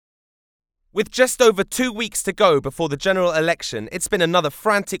With just over 2 weeks to go before the general election, it's been another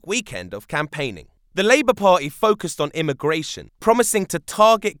frantic weekend of campaigning. The Labour Party focused on immigration, promising to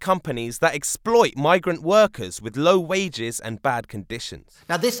target companies that exploit migrant workers with low wages and bad conditions.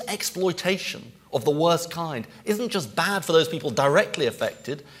 Now, this exploitation of the worst kind isn't just bad for those people directly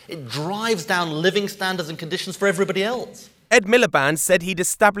affected, it drives down living standards and conditions for everybody else. Ed Miliband said he'd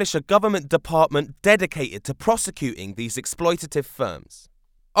establish a government department dedicated to prosecuting these exploitative firms.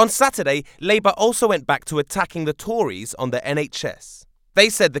 On Saturday, Labour also went back to attacking the Tories on the NHS. They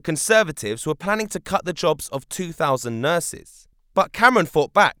said the Conservatives were planning to cut the jobs of 2,000 nurses. But Cameron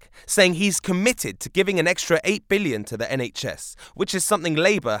fought back, saying he's committed to giving an extra $8 billion to the NHS, which is something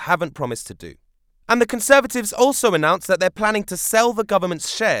Labour haven't promised to do. And the Conservatives also announced that they're planning to sell the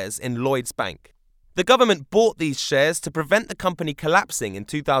government's shares in Lloyds Bank. The government bought these shares to prevent the company collapsing in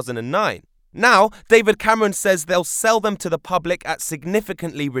 2009. Now, David Cameron says they'll sell them to the public at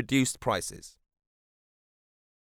significantly reduced prices.